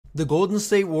The Golden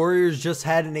State Warriors just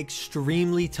had an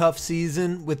extremely tough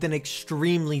season with an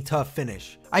extremely tough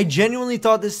finish. I genuinely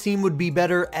thought this team would be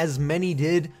better, as many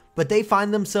did, but they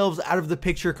find themselves out of the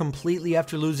picture completely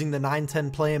after losing the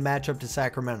 9-10 play-in matchup to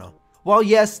Sacramento. While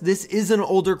yes, this is an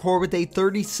older core with a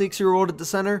 36-year-old at the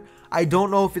center, I don't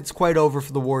know if it's quite over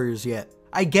for the Warriors yet.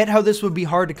 I get how this would be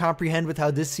hard to comprehend with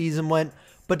how this season went,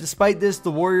 but despite this,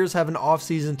 the Warriors have an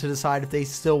offseason to decide if they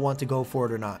still want to go for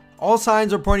it or not. All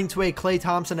signs are pointing to a Klay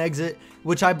Thompson exit,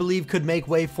 which I believe could make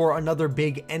way for another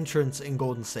big entrance in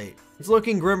Golden State. It's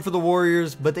looking grim for the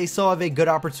Warriors, but they still have a good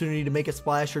opportunity to make a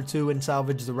splash or two and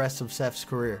salvage the rest of Steph's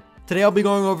career. Today I'll be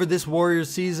going over this Warriors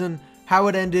season, how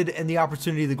it ended, and the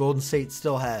opportunity the Golden State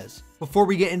still has. Before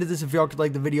we get into this, if y'all could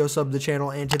like the video, sub the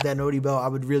channel, and hit that noti bell, I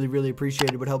would really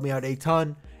appreciate it. It would help me out a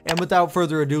ton. And without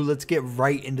further ado, let's get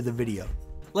right into the video.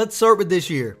 Let's start with this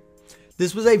year.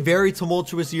 This was a very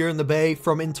tumultuous year in the Bay,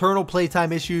 from internal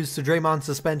playtime issues to Draymond's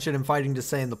suspension and fighting to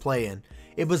stay in the play-in.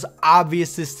 It was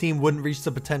obvious this team wouldn't reach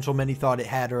the potential many thought it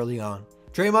had early on.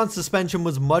 Draymond's suspension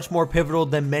was much more pivotal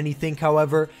than many think,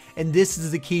 however, and this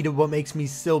is the key to what makes me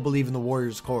still believe in the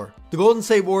Warriors core. The Golden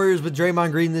State Warriors with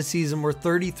Draymond Green this season were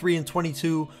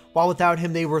 33-22, while without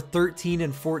him they were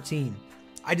 13-14.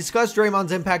 I discussed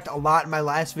Draymond's impact a lot in my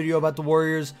last video about the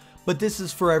Warriors, but this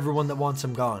is for everyone that wants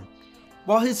him gone.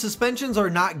 While his suspensions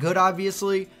are not good,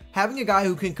 obviously, having a guy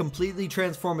who can completely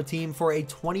transform a team for a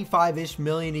 25-ish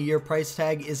million a year price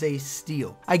tag is a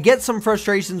steal. I get some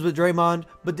frustrations with Draymond,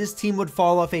 but this team would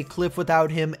fall off a cliff without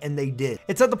him, and they did.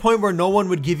 It's at the point where no one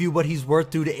would give you what he's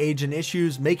worth due to age and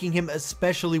issues, making him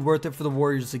especially worth it for the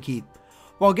Warriors to keep.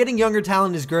 While getting younger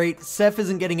talent is great, Steph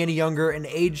isn't getting any younger, and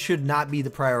age should not be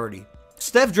the priority.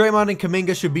 Steph, Draymond, and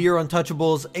Kuminga should be your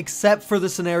untouchables, except for the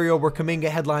scenario where Kuminga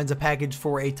headlines a package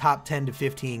for a top 10 to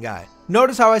 15 guy.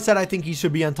 Notice how I said I think he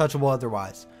should be untouchable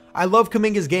otherwise. I love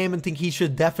Kuminga's game and think he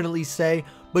should definitely stay,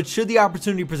 but should the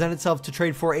opportunity present itself to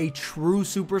trade for a true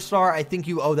superstar, I think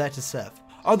you owe that to Steph.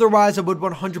 Otherwise, I would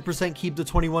 100% keep the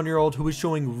 21-year-old who is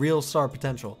showing real star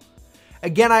potential.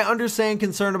 Again, I understand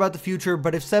concern about the future,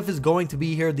 but if Steph is going to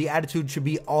be here, the attitude should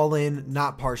be all in,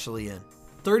 not partially in.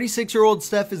 36-year-old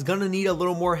Steph is going to need a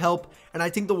little more help, and I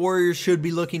think the Warriors should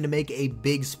be looking to make a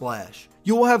big splash.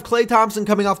 You will have Klay Thompson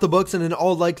coming off the books, and in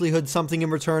all likelihood something in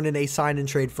return in a sign and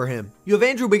trade for him. You have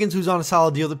Andrew Wiggins, who's on a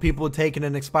solid deal that people would take, and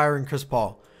an expiring Chris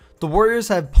Paul. The Warriors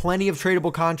have plenty of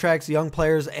tradable contracts, young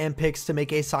players, and picks to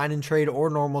make a sign and trade or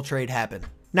normal trade happen.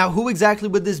 Now, who exactly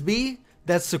would this be?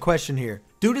 That's the question here.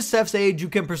 Due to Steph's age, you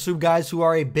can pursue guys who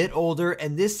are a bit older,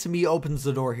 and this to me opens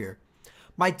the door here.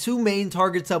 My two main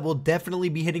targets that will definitely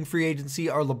be hitting free agency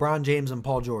are LeBron James and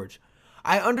Paul George.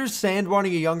 I understand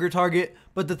wanting a younger target,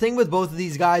 but the thing with both of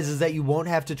these guys is that you won't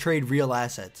have to trade real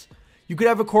assets. You could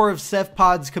have a core of Steph,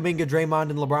 Pods, Kuminga, Draymond,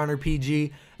 and LeBron or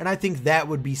PG, and I think that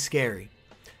would be scary.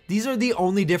 These are the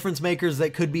only difference makers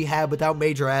that could be had without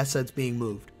major assets being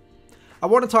moved. I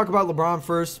want to talk about LeBron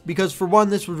first, because for one,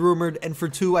 this was rumored, and for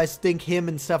two, I think him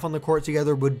and Steph on the court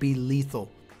together would be lethal.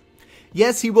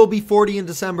 Yes, he will be 40 in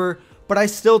December, but I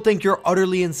still think you're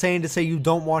utterly insane to say you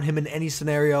don't want him in any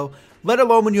scenario, let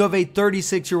alone when you have a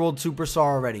 36-year-old superstar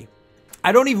already.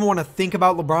 I don't even want to think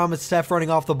about LeBron with Steph running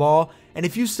off the ball, and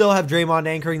if you still have Draymond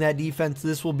anchoring that defense,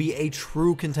 this will be a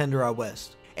true contender out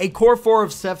west. A core four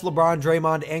of Steph, LeBron,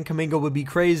 Draymond, and Kuminga would be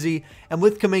crazy, and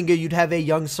with Kuminga, you'd have a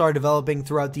young star developing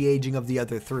throughout the aging of the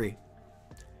other three.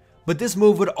 But this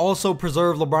move would also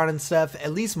preserve LeBron and Steph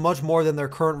at least much more than their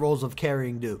current roles of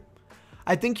carrying do.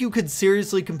 I think you could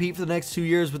seriously compete for the next 2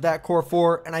 years with that core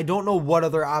four, and I don't know what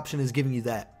other option is giving you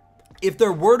that. If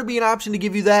there were to be an option to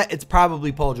give you that, it's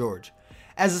probably Paul George.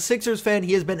 As a Sixers fan,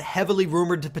 he has been heavily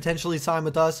rumored to potentially sign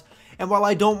with us, and while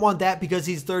I don't want that because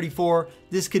he's 34,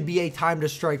 this could be a time to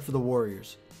strike for the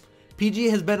Warriors. PG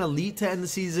has been elite to end the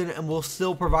season and will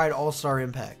still provide all-star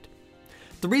impact.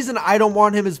 The reason I don't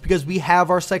want him is because we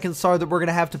have our second star that we're going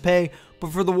to have to pay,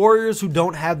 but for the Warriors who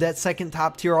don't have that second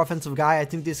top tier offensive guy, I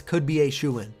think this could be a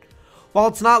shoo-in. While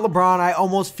it's not LeBron, I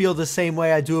almost feel the same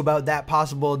way I do about that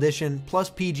possible addition, plus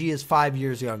PG is 5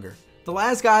 years younger. The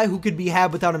last guy who could be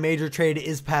had without a major trade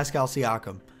is Pascal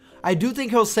Siakam. I do think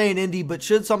he'll stay in Indy, but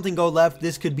should something go left,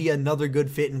 this could be another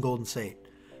good fit in Golden State.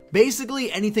 Basically,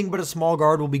 anything but a small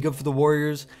guard will be good for the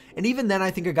Warriors, and even then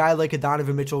I think a guy like a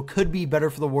Donovan Mitchell could be better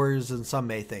for the Warriors than some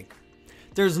may think.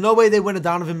 There's no way they win a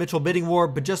Donovan Mitchell bidding war,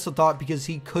 but just a thought because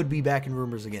he could be back in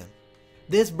rumors again.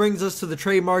 This brings us to the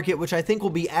trade market, which I think will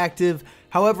be active.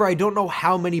 However, I don't know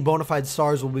how many bona fide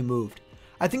stars will be moved.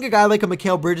 I think a guy like a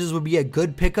Mikal Bridges would be a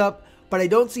good pickup, but I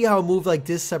don't see how a move like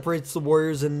this separates the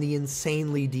Warriors in the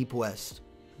insanely deep West.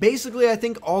 Basically, I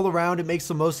think all around it makes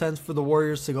the most sense for the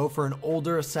Warriors to go for an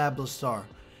older established star.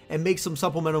 and make some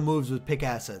supplemental moves with pick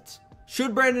assets.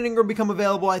 Should Brandon Ingram become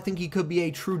available, I think he could be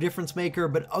a true difference maker,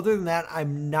 but other than that,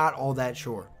 I'm not all that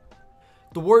sure.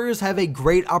 The Warriors have a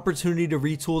great opportunity to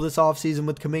retool this offseason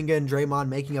with Kuminga and Draymond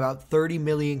making about $30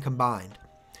 million combined.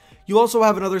 You also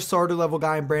have another starter level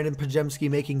guy in Brandon Podziemski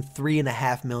making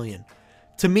 $3.5 million.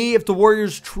 To me, if the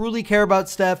Warriors truly care about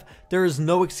Steph, there is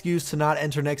no excuse to not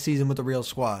enter next season with a real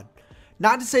squad.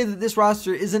 Not to say that this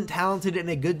roster isn't talented and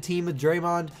a good team with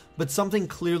Draymond, but something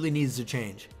clearly needs to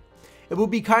change. It would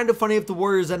be kind of funny if the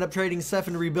Warriors end up trading Steph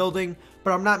and rebuilding,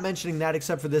 but I'm not mentioning that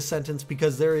except for this sentence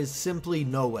because there is simply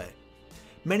no way.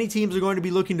 Many teams are going to be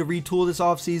looking to retool this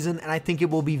offseason, and I think it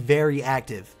will be very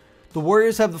active. The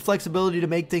Warriors have the flexibility to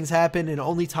make things happen, and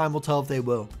only time will tell if they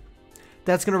will.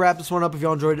 That's going to wrap this one up. If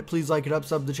y'all enjoyed it, please like it up,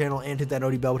 sub to the channel, and hit that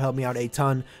noty bell. It would help me out a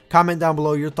ton. Comment down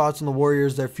below your thoughts on the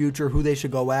Warriors, their future, who they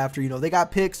should go after. You know, they got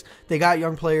picks, they got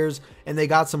young players, and they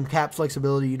got some cap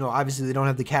flexibility. You know, obviously they don't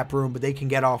have the cap room, but they can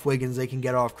get off Wiggins, they can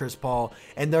get off Chris Paul,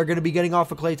 and they're going to be getting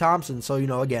off of Klay Thompson. So, you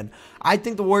know, again, I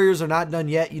think the Warriors are not done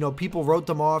yet. You know, people wrote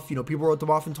them off. You know, people wrote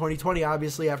them off in 2020,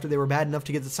 obviously, after they were bad enough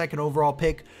to get the second overall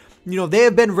pick. You know, they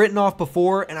have been written off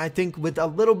before, and I think with a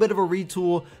little bit of a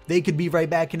retool, they could be right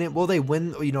back in it. Will they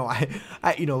win? You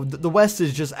know, the West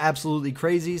is just absolutely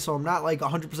crazy, so I'm not like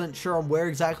 100% sure on where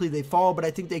exactly they fall, but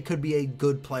I think they could be a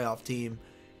good playoff team.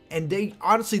 And they,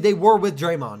 honestly, they were with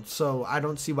Draymond, so I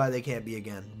don't see why they can't be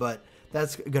again. But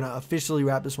that's going to officially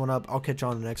wrap this one up. I'll catch you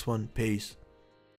on the next one. Peace.